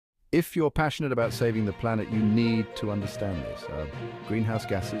If you're passionate about saving the planet, you need to understand this. Greenhouse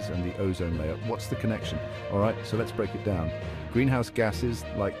gases and the ozone layer. What's the connection? All right, so let's break it down. Greenhouse gases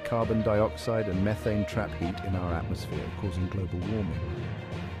like carbon dioxide and methane trap heat in our atmosphere, causing global warming.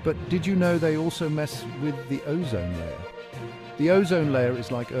 But did you know they also mess with the ozone layer? The ozone layer is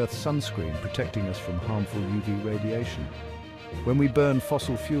like Earth's sunscreen, protecting us from harmful UV radiation. When we burn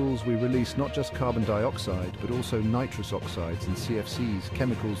fossil fuels, we release not just carbon dioxide, but also nitrous oxides and CFCs,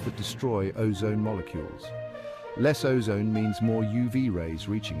 chemicals that destroy ozone molecules. Less ozone means more UV rays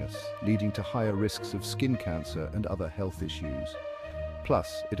reaching us, leading to higher risks of skin cancer and other health issues.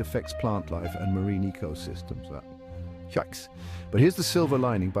 Plus, it affects plant life and marine ecosystems. Yikes. But here's the silver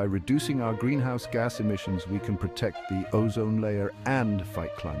lining. By reducing our greenhouse gas emissions, we can protect the ozone layer and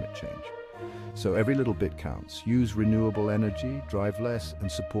fight climate change. So every little bit counts. Use renewable energy, drive less,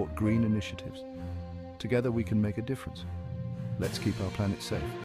 and support green initiatives. Together we can make a difference. Let's keep our planet safe.